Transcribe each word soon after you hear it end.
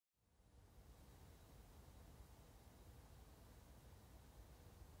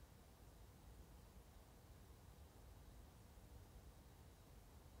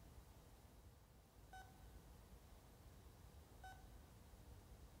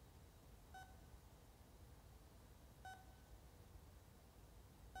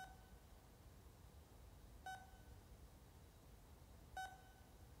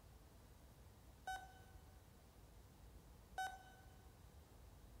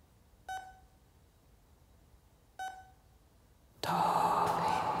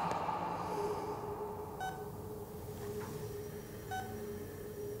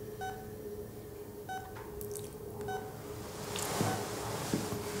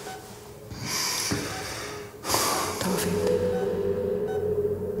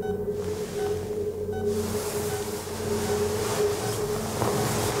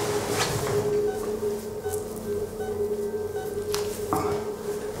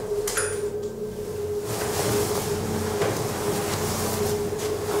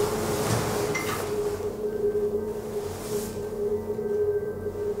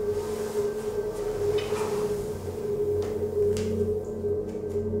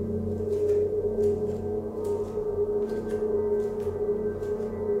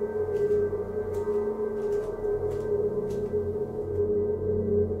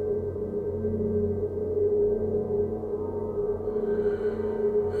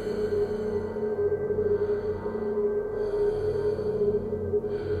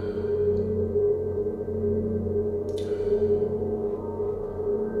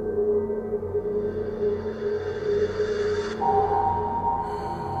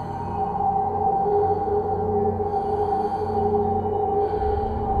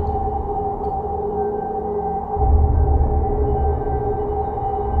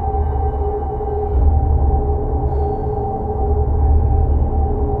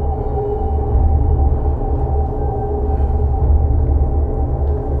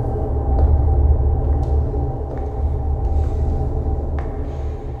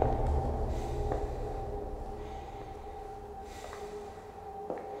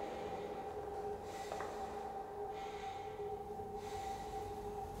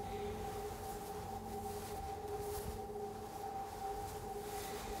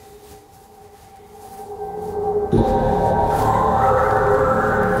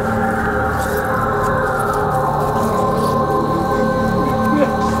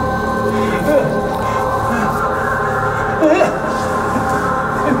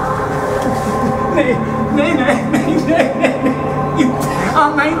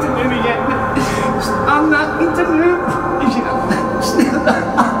Stanna inte nu igen. Stanna inte nu igen. Snälla.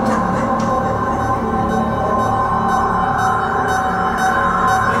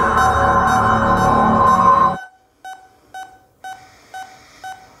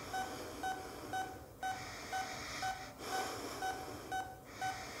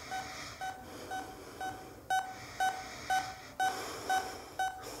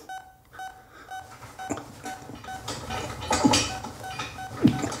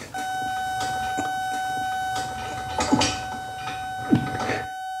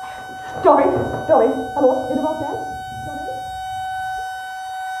 David, hallå, är du vaken?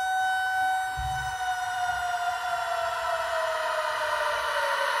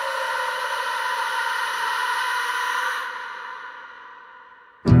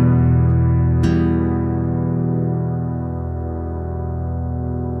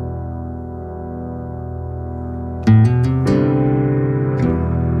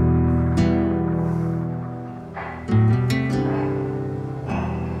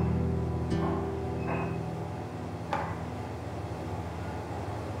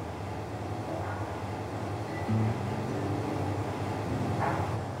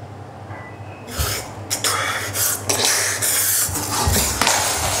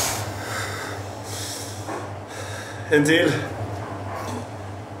 En till.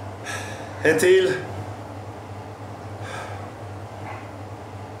 En till.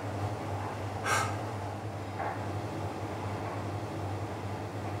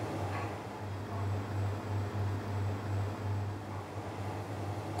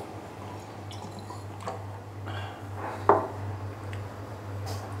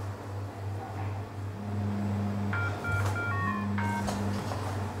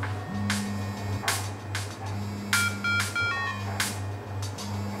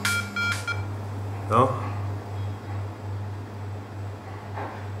 Ja.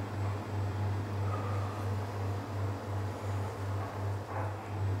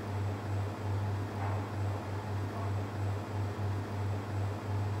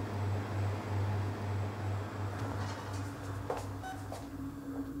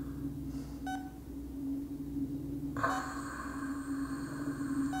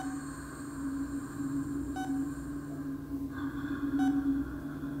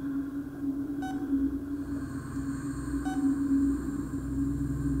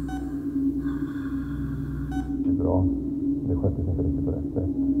 Det sköttes inte riktigt på rätt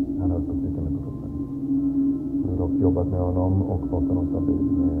sätt. Han höll på att stryka mig på foten. Jag har dock jobbat med honom och fått honom stabil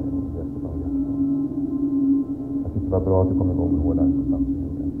med hjälp av hjärtat. Jag tyckte det var bra att du kom igång med hårdare på samtidigt.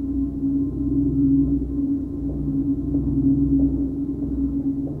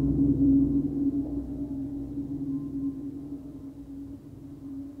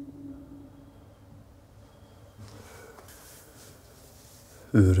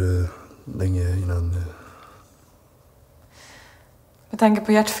 Hur länge innan... Med tanke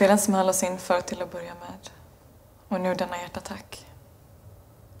på hjärtfelen som höll oss inför till att börja med. Och nu denna hjärtattack.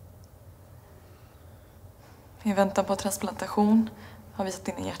 I väntan på transplantation har vi satt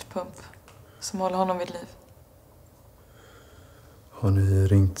in en hjärtpump som håller honom vid liv. Har ni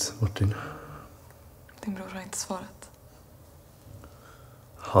ringt Martin? Din bror har inte svarat.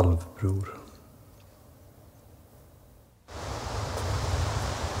 Halvbror.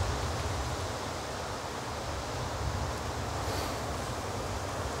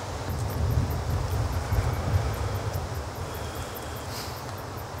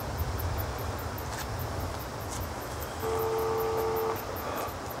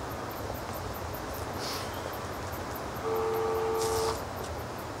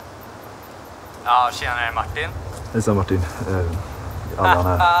 Ja, tjenare Martin. Hejsan Martin. Allan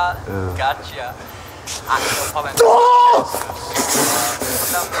här. Gotcha. Jag har väntat.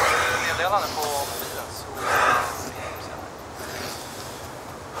 Jag lämnade meddelande på mobilen så...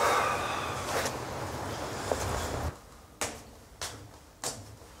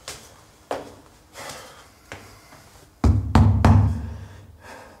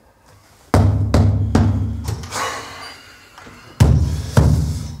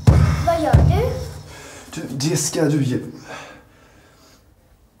 Vad gör du? Det ska du ge...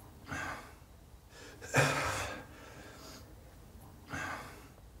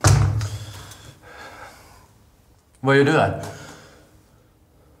 Vad gör du här?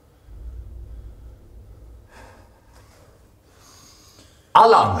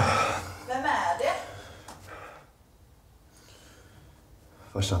 Allan! Vem är det?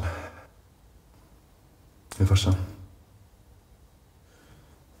 Farsan. Det är farsan.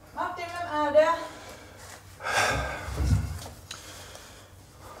 Martin, vem är det?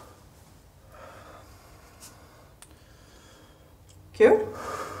 Kul.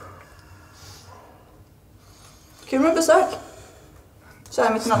 Kul med besök. Så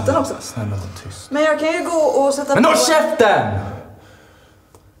här mitt i natten också. Snälla, var tyst. Men jag kan ju gå och sätta Men på... håll käften!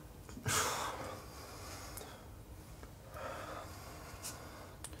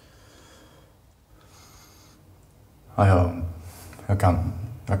 Ja, jag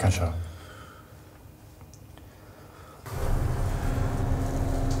kan köra.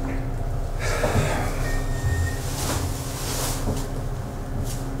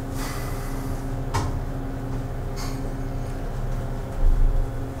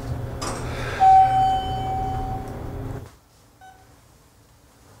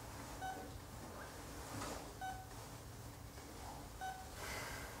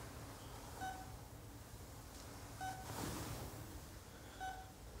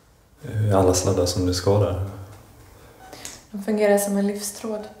 Alla sladdar som det ska där. De fungerar som en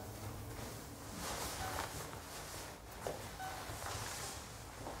livstråd.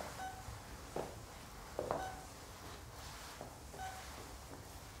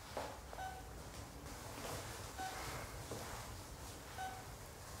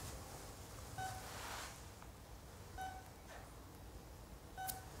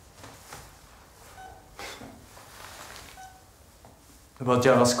 Det var ett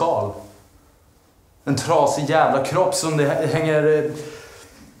jävla skal. En trasig jävla kropp som det hänger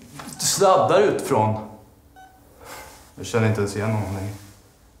sladdar ut från. Jag känner inte ens igen honom längre.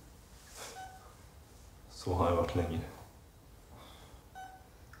 Så har jag varit länge.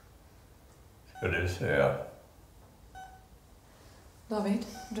 Ska du säga? David,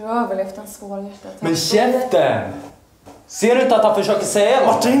 du har överlevt en svår hjärtattack. Men käften! Ser du inte att han försöker säga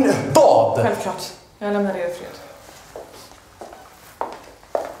något? Martin! Vad? Självklart. Jag lämnar dig i fred.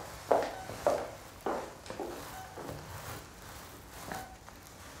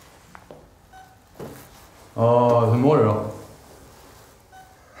 Ja, hur mår du då?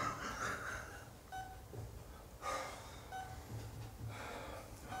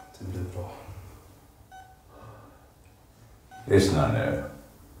 Det blir bra. Lyssna nu.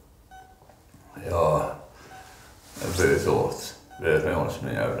 Jag bröt mig åt som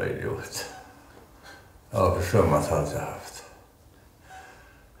en jävla idiot. Jag har försummat allt jag haft.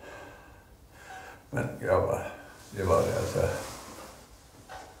 Men grabbar, det var det alltså.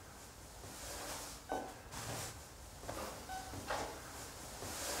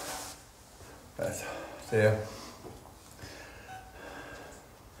 Det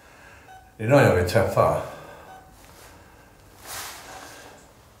är någon jag vill träffa.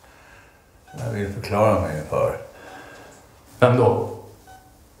 Jag vill förklara mig för. Vem då?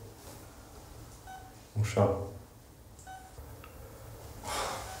 Morsan.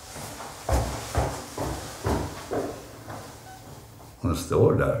 Hon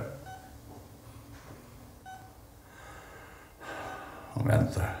står där. Hon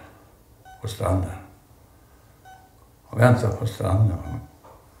väntar på stranden. Hon väntar på stranden.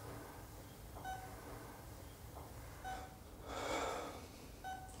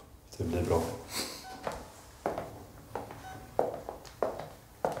 Det blir bra.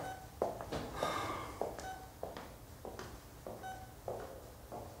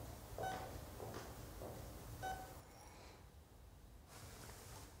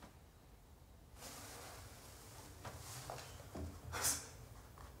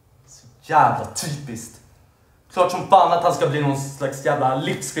 Jävla typiskt. Klart som fan att han ska bli någon slags jävla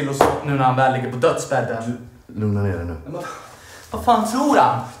livsfilosof nu när han väl ligger på dödsbädden. Lugna ner dig nu. Men vad fan tror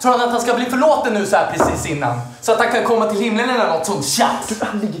han? Tror han att han ska bli förlåten nu så här precis innan? Så att han kan komma till himlen eller något sånt tjafs?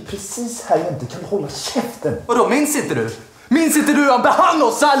 Han ligger precis här jämte. Kan du hålla käften? Vadå, minns inte du? Minns inte du hur han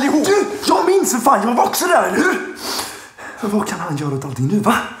behandlade oss allihop? Du, jag minns för fan. Jag var också där, eller hur? Vad kan han göra åt allting nu,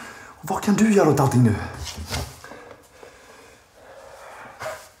 va? Och vad kan du göra åt allting nu?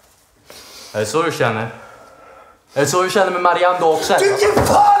 Är det så du känner? Är det så du känner med Marianne då också? Du ger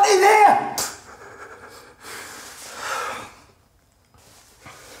fan i det!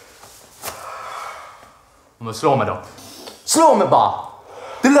 Men slå mig då. Slå mig bara!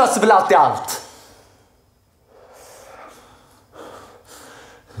 Det löser väl alltid allt.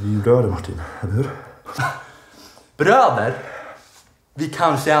 Vi är ju bröder, Martin, eller hur? Bröder? Vi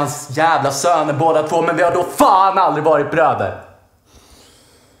kanske är hans jävla söner båda två, men vi har då fan aldrig varit bröder.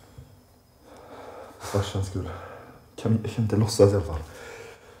 Farsans skull. Kan vi inte låtsas i alla fall?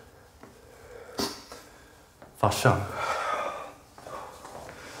 Farsan.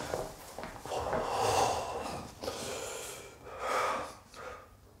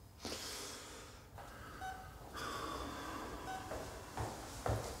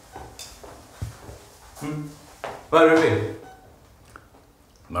 Vad är det du vill?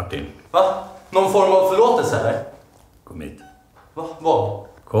 Martin, Va? Någon form av förlåtelse eller? kom hit. Va? Vad?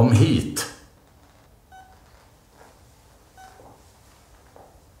 Kom hit.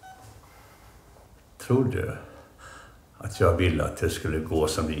 trodde att jag ville att det skulle gå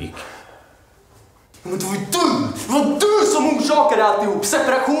som det gick. Men det var ju du! Det var du som orsakade alltihop!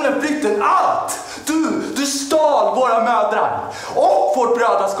 Separationen, flytten, allt! Du stal våra mödrar och vårt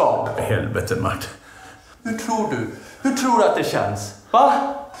brödraskap! Helvete, Mart. Hur tror du att det känns?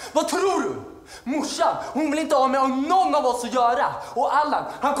 Va? Vad tror du? Morsan, hon vill inte ha med någon av oss att göra. Och Allan,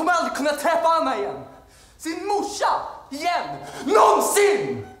 han kommer aldrig kunna träffa Anna igen. Sin morsa! Igen!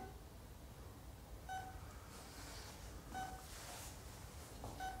 Någonsin!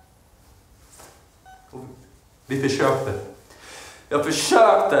 Vi försökte. Jag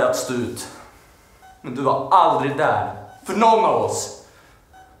försökte att stå ut. Men du var aldrig där. För någon av oss.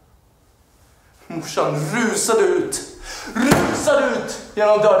 Morsan rusade ut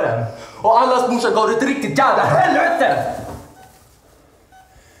genom dörren. Och allas morsan gav ett riktigt jävla helvete.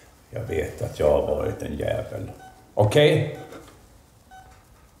 Jag vet att jag har varit en jävel. Okej?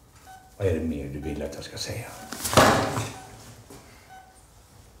 Vad är det mer du vill att jag ska säga?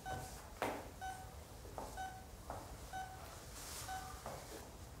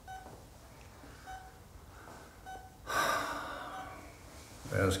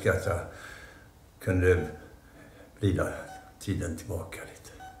 Jag önskar att jag kunde vrida tiden tillbaka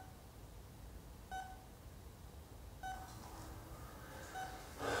lite.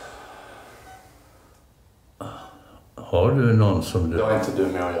 Har du någon som du... Det har inte du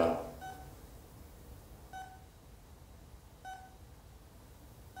med att göra.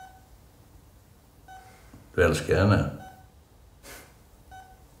 Du älskar henne?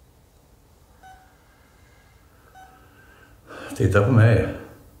 Titta på mig.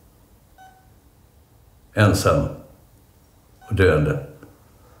 Ensam och döende.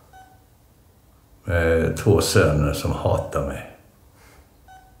 Med 2 söner som hatar mig.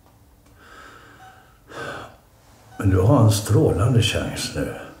 Men du har en strålande chans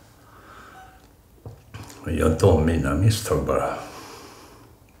nu. Men gör inte om mina misstag bara.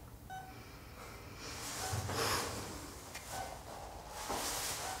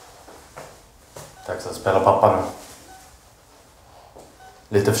 Dags att spela pappa nu.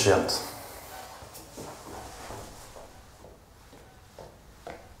 Lite för sent.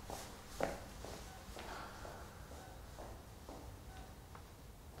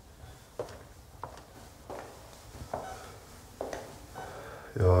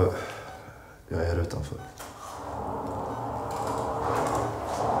 Jag är här utanför.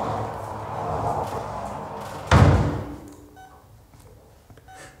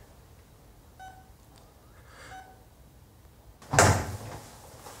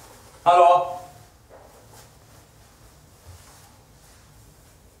 Hallå?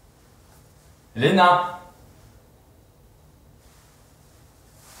 Lina?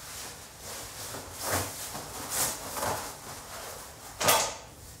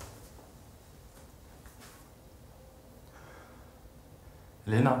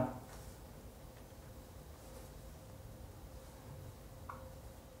 Lina?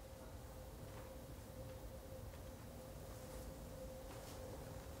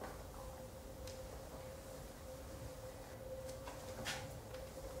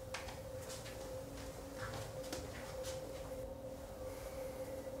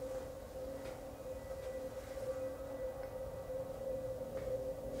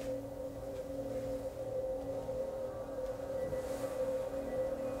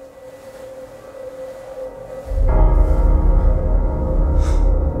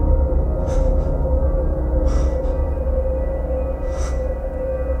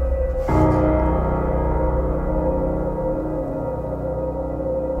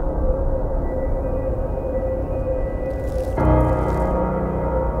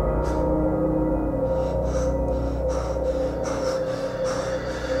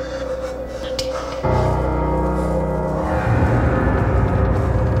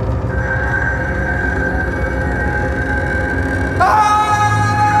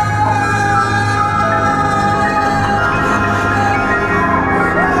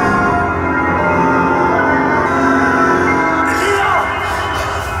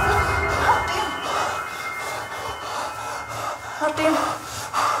 Martin,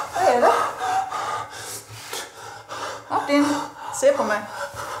 vad är det? Martin, se på mig.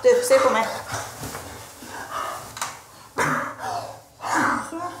 Du, se på mig.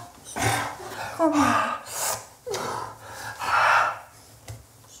 Kom här.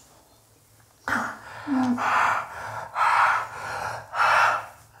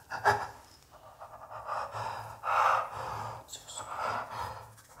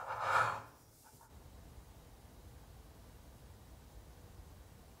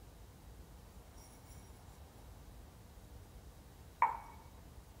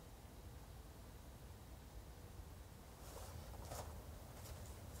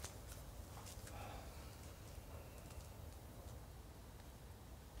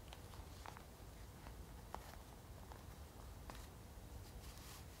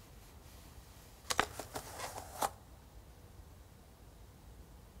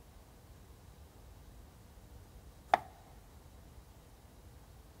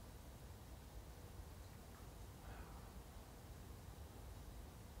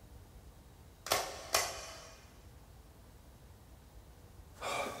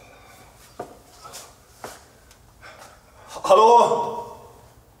 Hallå?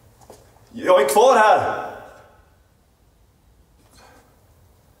 Jag är kvar här.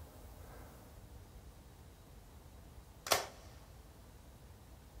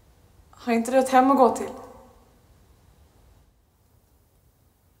 Har inte du ett hem att gå till?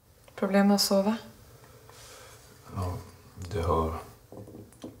 Problem med att sova? Ja, det har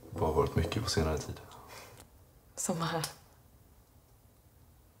bara varit mycket på senare tid. Samma här.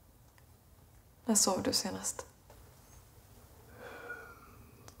 När sov du senast?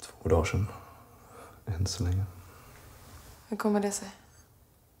 2 dagar sedan. Än så länge. Hur kommer det sig?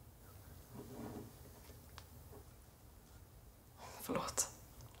 Förlåt.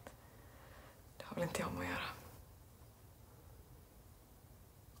 Det har väl inte jag med att göra.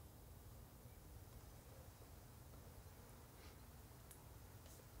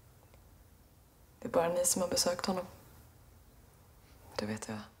 Det är bara ni som har besökt honom. Det vet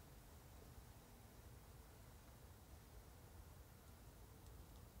jag.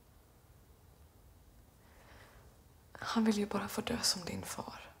 Han vill ju bara få dö som din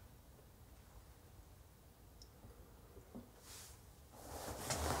far.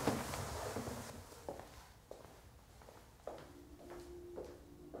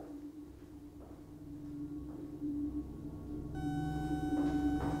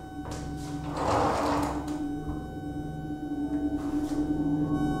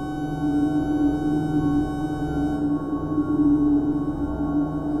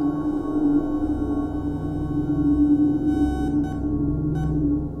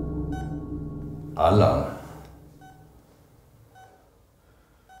 Allan.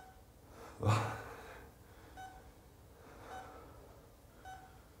 Va?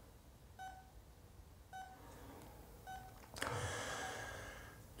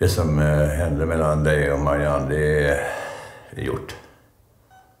 Det som hände mellan dig och Marianne, det är gjort.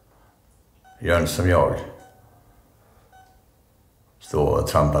 Gör inte som jag. Stå och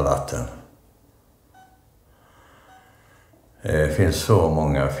trampa vatten. Det finns så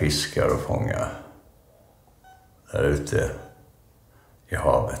många fiskar att fånga där ute i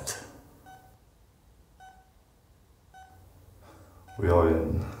havet. Och jag är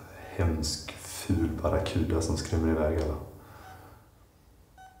en hemsk, ful barracuda som skrämmer iväg alla.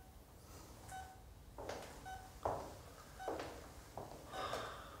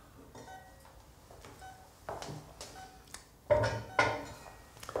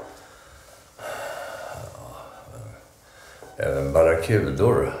 Även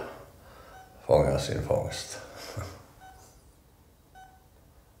barracudor fångar sin fångst.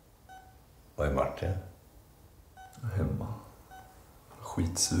 Vad är Martin? Hemma.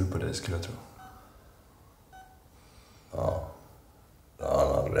 Skitsur på dig skulle jag tro. Ja, det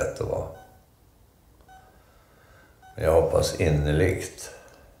har han rätt att vara. Men jag hoppas innerligt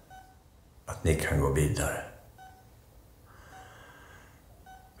att ni kan gå vidare.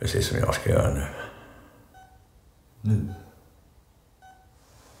 Precis som jag ska göra nu. Nu?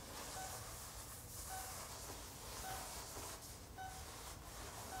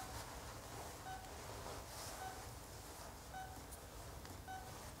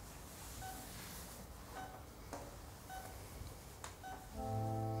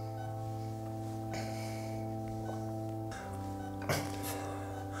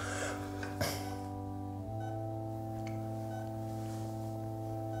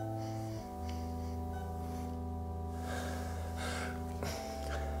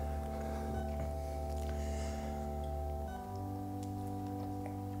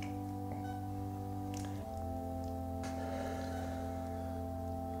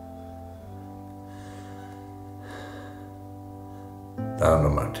 Ta hand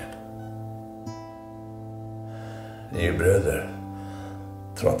om Martin. Ni är bröder,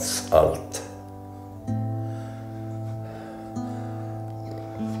 trots allt.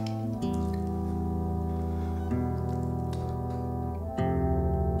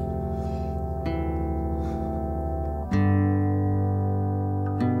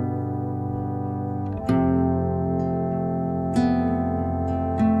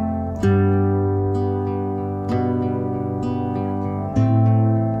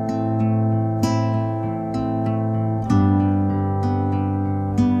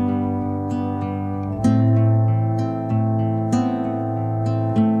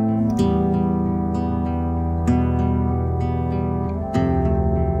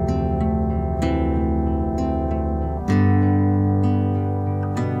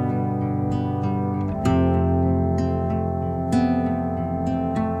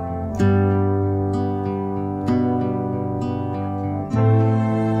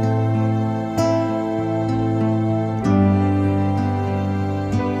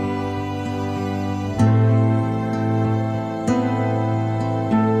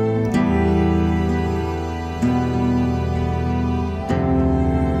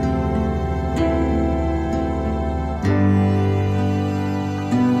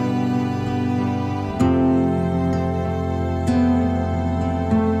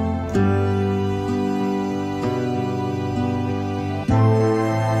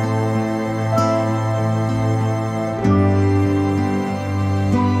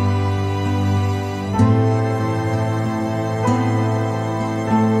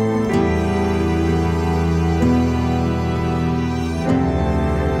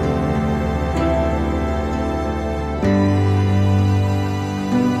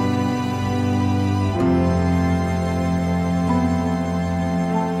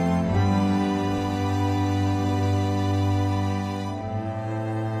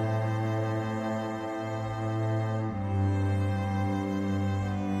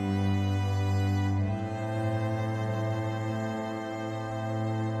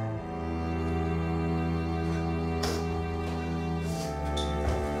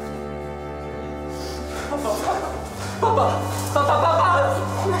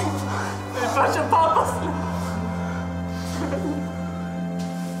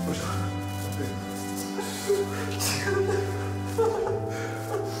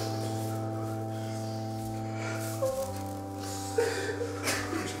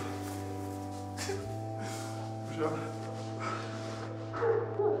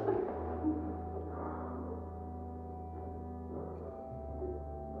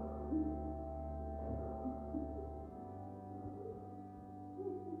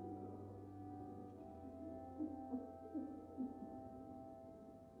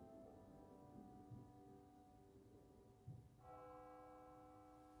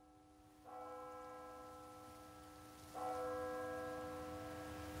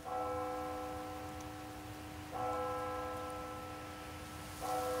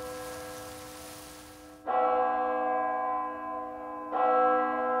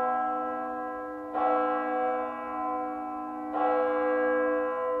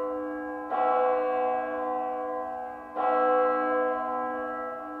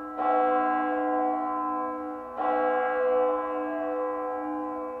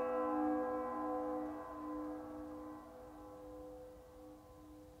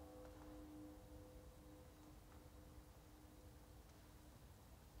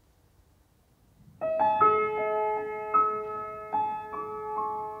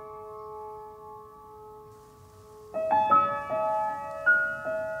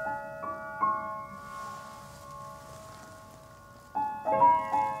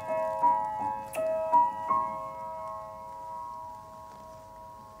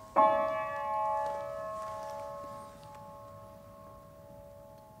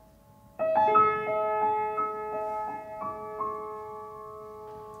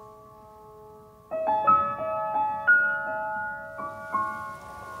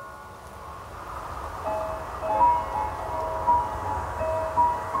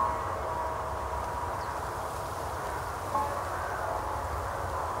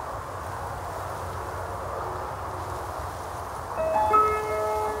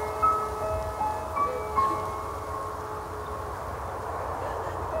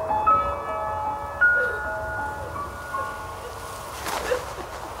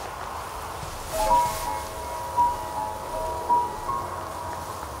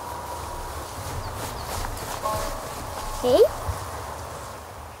 Hej.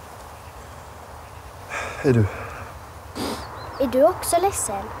 Hej du. Är du också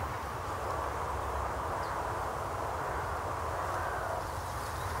ledsen?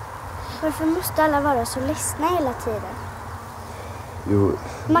 Varför måste alla vara så ledsna hela tiden? Jo,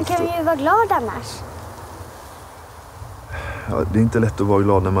 man kan ju vara glad annars. Ja, det är inte lätt att vara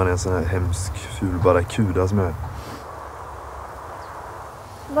glad när man är en sån här hemsk, ful barracuda som jag är.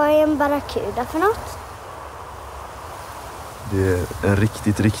 Vad är en barracuda för något? Det är en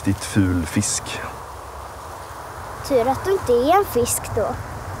riktigt, riktigt ful fisk. Tur att du inte är en fisk då.